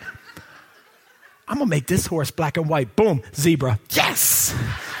minute. I'm going to make this horse black and white. Boom, zebra. Yes!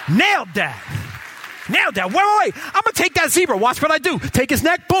 Nailed that. Wait. I'm going to take that zebra. Watch what I do. Take his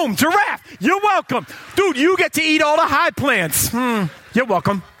neck. Boom, giraffe. You're welcome. Dude, you get to eat all the high plants. You're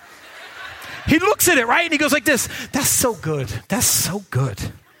welcome. He looks at it, right? And he goes like this. That's so good. That's so good.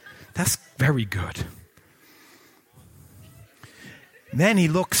 That's very good. And then he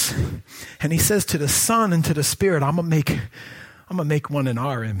looks and he says to the Son and to the Spirit, I'm going to make one in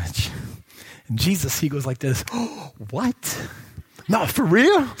our image. And Jesus, he goes like this, oh, what? No, for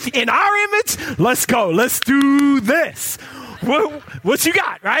real? In our image? Let's go. Let's do this. What you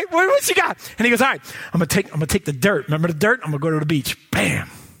got, right? What you got? And he goes, all right, I'm going to take the dirt. Remember the dirt? I'm going to go to the beach. Bam.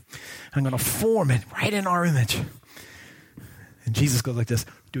 I'm going to form it right in our image. And Jesus goes like this,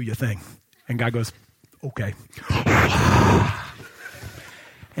 do your thing. And God goes, okay.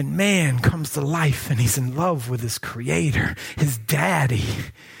 And man comes to life and he's in love with his creator, his daddy.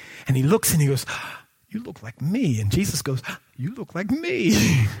 And he looks and he goes, you look like me. And Jesus goes, you look like me.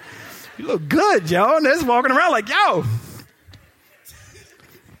 You look good, yo. And they're walking around like, yo,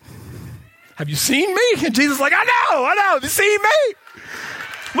 have you seen me? And Jesus is like, I know. Have you seen me?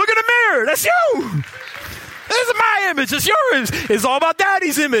 Look in the mirror. That's you. This is my image. It's yours. It's all about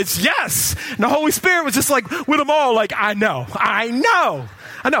Daddy's image. Yes. And the Holy Spirit was just like with them all like, I know.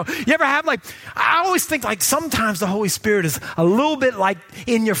 You ever have I always think sometimes the Holy Spirit is a little bit like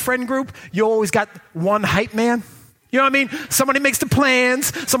in your friend group, you always got one hype man. You know what I mean? Somebody makes the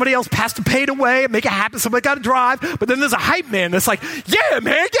plans. Somebody else has to pay the way, make it happen. Somebody got to drive. But then there's a hype man that's like, yeah,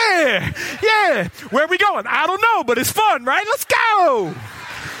 man, yeah. Where are we going? I don't know, but it's fun, right? Let's go.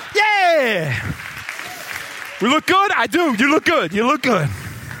 Yeah. We look good? I do. You look good.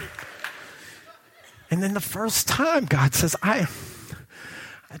 And then the first time God says, I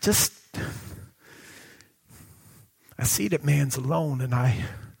see that man's alone, and I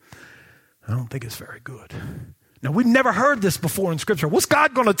don't think it's very good. Now, we've never heard this before in Scripture. What's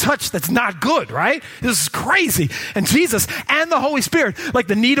God going to touch that's not good, right? This is crazy. And Jesus and the Holy Spirit, like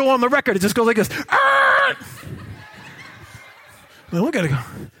the needle on the record, it just goes like this. I mean, look at it go.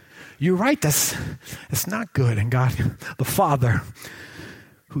 You're right, that's not good. And God, the Father,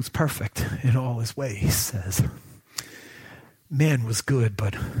 who's perfect in all his ways, says, man was good,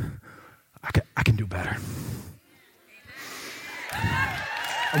 but I can do better.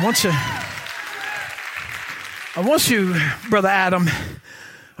 I want you, Brother Adam,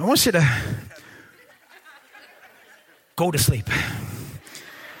 I want you to go to sleep.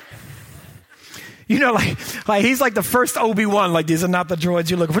 You know, like he's like the first Obi-Wan, like these are not the droids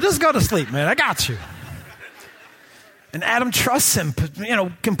you're looking for. Just go to sleep, man. I got you. And Adam trusts him,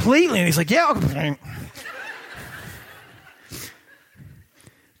 completely. And he's like, yeah.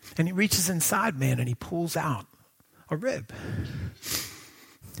 And he reaches inside, man, and he pulls out a rib.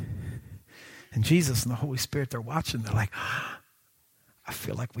 And Jesus and the Holy Spirit, they're watching. They're like, I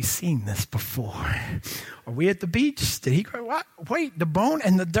feel like we've seen this before. Are we at the beach? Did he go, what? Wait, the bone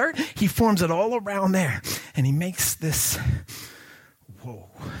and the dirt? He forms it all around there. And he makes this, whoa.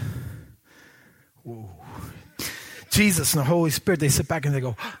 Jesus and the Holy Spirit, they sit back and they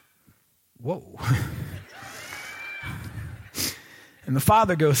go, whoa. And the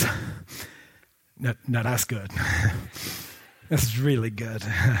Father goes, no, that's good. That's really good.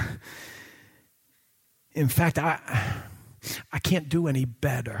 In fact, I can't do any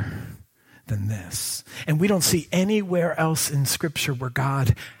better than this. And we don't see anywhere else in Scripture where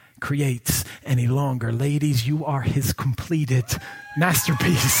God creates any longer. Ladies, you are his completed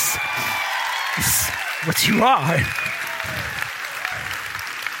masterpiece. It's what you are.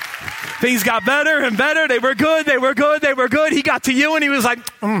 Things got better and better. They were good. He got to you and he was like,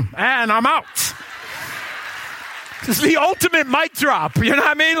 and I'm out. This is the ultimate mic drop. You know what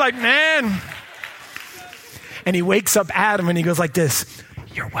I mean? Like, man. And he wakes up Adam and he goes like this,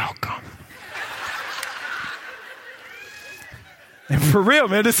 you're welcome. And for real,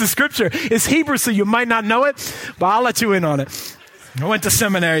 man, this is Scripture. It's Hebrew, so you might not know it, but I'll let you in on it. I went to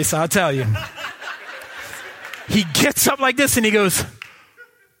seminary, so I'll tell you. He gets up like this and he goes,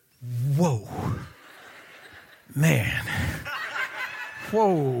 whoa, man.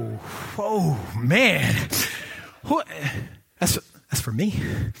 Whoa, man. That's for me.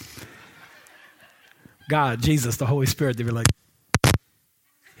 God, Jesus, the Holy Spirit, they were like,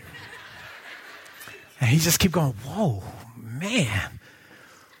 and he just kept going, whoa, man.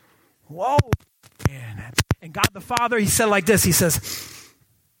 And God the Father, he said like this, he says,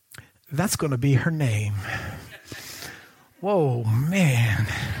 that's going to be her name. Whoa, man.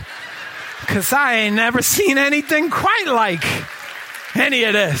 Because I ain't never seen anything quite like any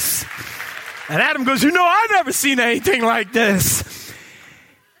of this. And Adam goes, I've never seen anything like this.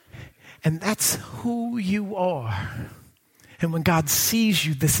 And that's who you are. And when God sees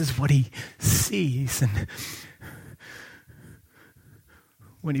you, this is what he sees. And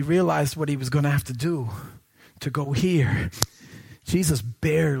when he realized what he was going to have to do to go here, Jesus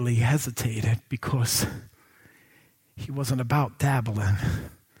barely hesitated because he wasn't about dabbling.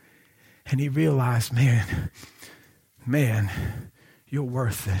 And he realized, man, you're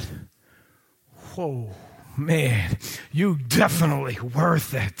worth it. Whoa, man, you definitely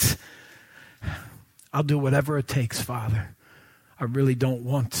worth it. I'll do whatever it takes, Father. I really don't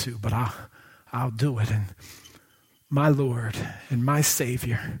want to, but I'll do it. And my Lord and my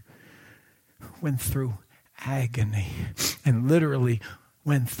Savior went through agony and literally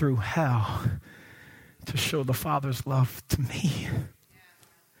went through hell to show the Father's love to me.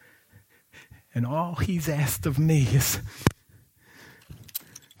 And all he's asked of me is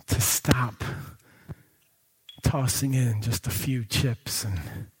to stop tossing in just a few chips and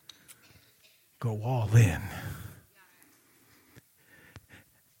go all in.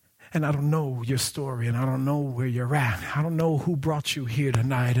 And I don't know your story, and I don't know where you're at. I don't know who brought you here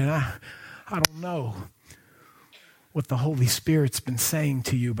tonight, and I don't know what the Holy Spirit's been saying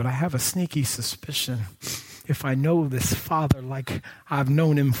to you, but I have a sneaky suspicion, if I know this Father like I've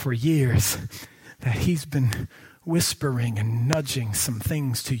known him for years, that he's been whispering and nudging some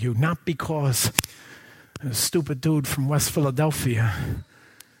things to you, not because a stupid dude from West Philadelphia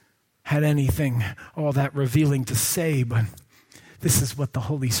had anything all that revealing to say, but this is what the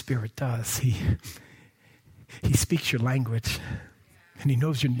Holy Spirit does. He speaks your language, and he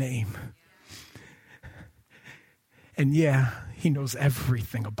knows your name. And yeah, he knows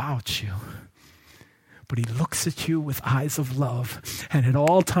everything about you. but he looks at you with eyes of love. And at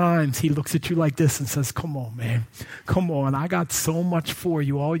all times, he looks at you like this and says, come on, man. Come on. I got so much for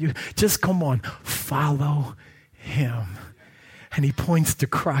you. Just come on. Follow him. And he points to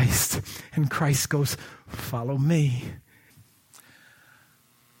Christ. And Christ goes, follow me.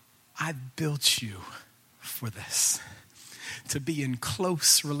 I built you for this. To be in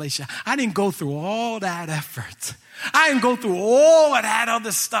close relation. I didn't go through all that effort. I didn't go through all of that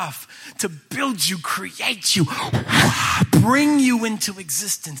other stuff to build you, create you, bring you into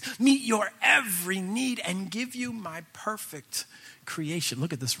existence, meet your every need, and give you my perfect creation.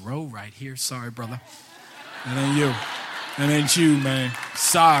 Look at this row right here. Sorry, brother. That ain't you. That ain't you, man.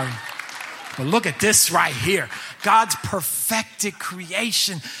 Sorry. But look at this right here. God's perfected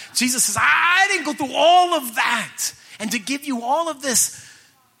creation. Jesus says, I didn't go through all of that. And to give you all of this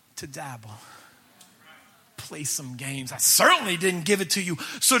to dabble, play some games. I certainly didn't give it to you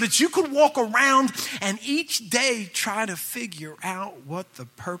so that you could walk around and each day try to figure out what the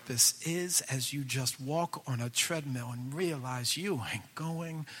purpose is as you just walk on a treadmill and realize you ain't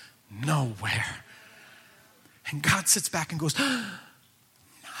going nowhere. And God sits back and goes, no,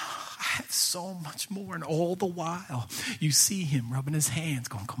 I have so much more. And all the while, you see him rubbing his hands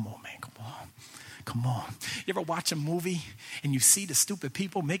going, come on, man, come on. Come on. You ever watch a movie and you see the stupid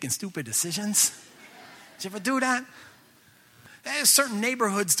people making stupid decisions? Did you ever do that? There's certain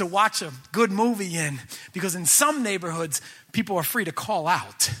neighborhoods to watch a good movie in because in some neighborhoods, people are free to call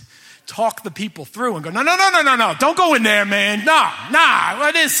out, talk the people through and go, no. Don't go in there, man. Nah.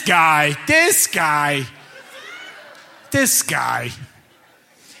 Well, this guy.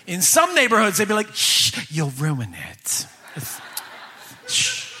 In some neighborhoods, they'd be like, shh, you'll ruin it.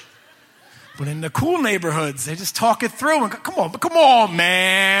 Shh. But in the cool neighborhoods, they just talk it through and go, come on,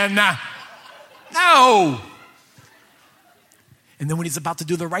 man. No. And then when he's about to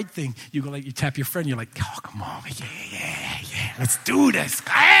do the right thing, you go like, you tap your friend, you're like, oh, come on, yeah, let's do this.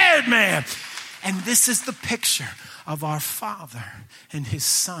 Go ahead, man. And this is the picture of our Father and his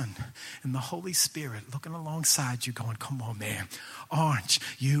Son and the Holy Spirit looking alongside you going, come on, man. Aren't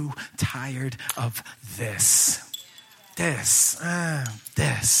you tired of this? This.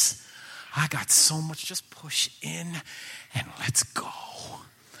 I got so much. Just push in and let's go.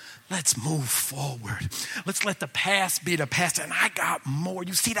 Let's move forward. Let's let the past be the past. And I got more.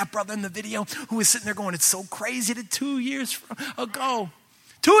 You see that brother in the video who was sitting there going, it's so crazy that 2 years ago,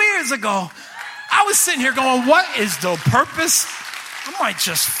 I was sitting here going, what is the purpose? I might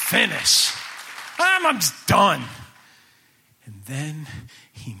just finish. I'm just done. And then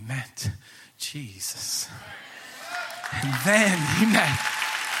he met Jesus. And then he met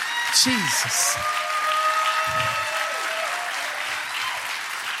Jesus.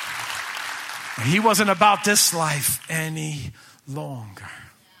 And he wasn't about this life any longer.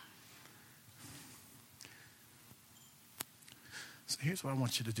 So here's what I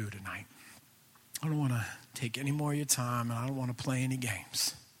want you to do tonight. I don't want to take any more of your time, and I don't want to play any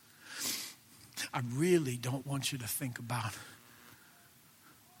games. I really don't want you to think about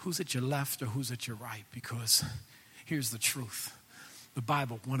who's at your left or who's at your right, because here's the truth. The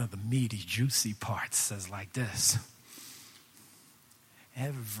Bible, one of the meaty, juicy parts says like this.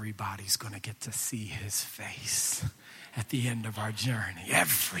 Everybody's going to get to see his face at the end of our journey.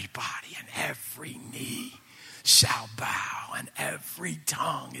 Everybody and every knee shall bow and every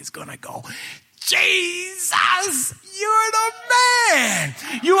tongue is going to go, Jesus, you're the man.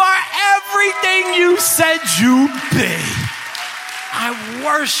 You are everything you said you'd be. I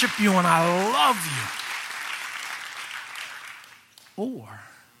worship you and I love you. Or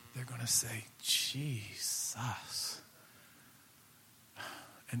they're going to say, Jesus.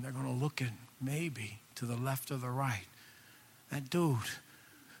 And they're going to look at maybe to the left or the right, that dude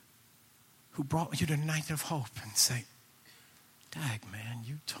who brought you to Night of Hope and say, Dag, man,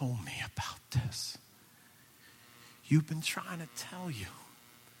 you told me about this. You've been trying to tell you.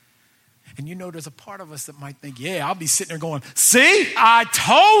 And you know there's a part of us that might think, yeah, I'll be sitting there going, see, I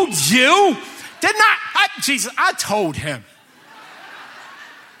told you. Didn't I? Jesus, I told him.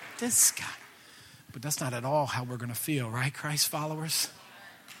 This guy. But that's not at all how we're going to feel, right, Christ followers?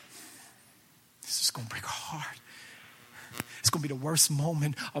 This is going to break our heart. It's going to be the worst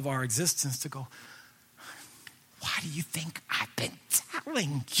moment of our existence to go, why do you think I've been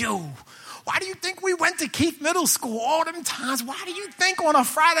telling you? Why do you think we went to Keith Middle School all them times? Why do you think on a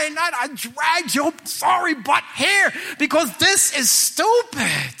Friday night I dragged your sorry butt here? Because this is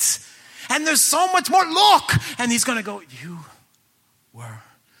stupid. And there's so much more. Look. And he's going to go, you were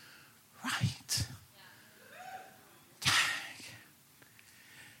right.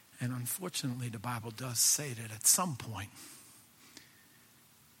 And unfortunately, the Bible does say that at some point,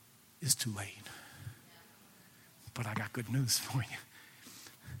 it's too late. But I got good news for you.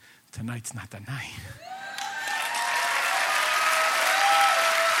 Tonight's not the night.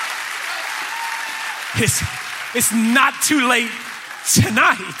 It's not too late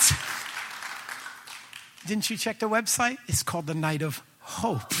tonight. Didn't you check the website? It's called the Night of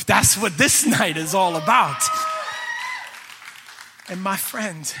Hope. That's what this night is all about. And my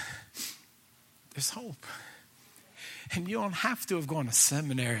friend, there's hope. And you don't have to have gone to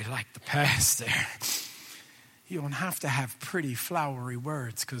seminary like the pastor. You don't have to have pretty, flowery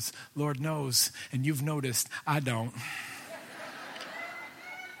words, because Lord knows, and you've noticed, I don't.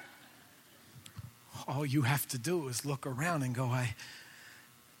 All you have to do is look around and go, I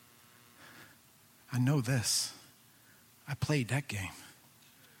know this. I played that game.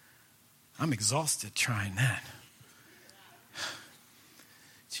 I'm exhausted trying that.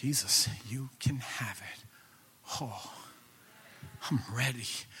 Jesus, you can have it. Oh, I'm ready.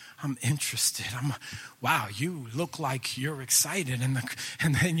 I'm interested. Wow, you look like you're excited,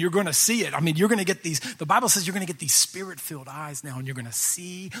 and then you're going to see it. I mean, you're going to get these, the Bible says you're going to get these spirit-filled eyes now, and you're going to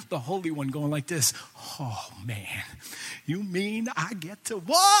see the Holy One going like this. Oh, man, you mean I get to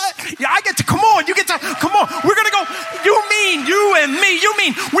what? Yeah, I get to, come on, we're going to go, you mean, you and me, you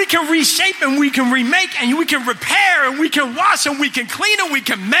mean we can reshape and we can remake and we can repair and we can wash and we can clean and we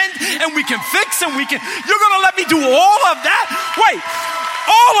can mend and we can fix and you're going to let me do all of that? Wait.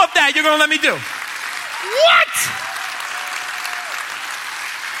 All of that you're going to let me do. What?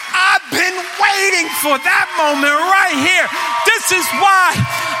 I've been waiting for that moment right here. This is why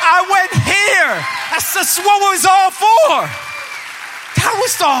I went here. That's just what it was all for. That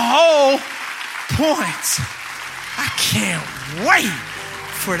was the whole point. I can't wait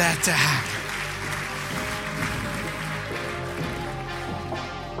for that to happen.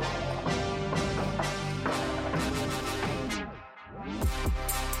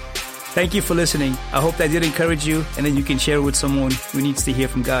 Thank you for listening. I hope that did encourage you, and then you can share it with someone who needs to hear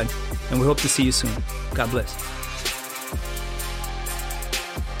from God. And we hope to see you soon. God bless.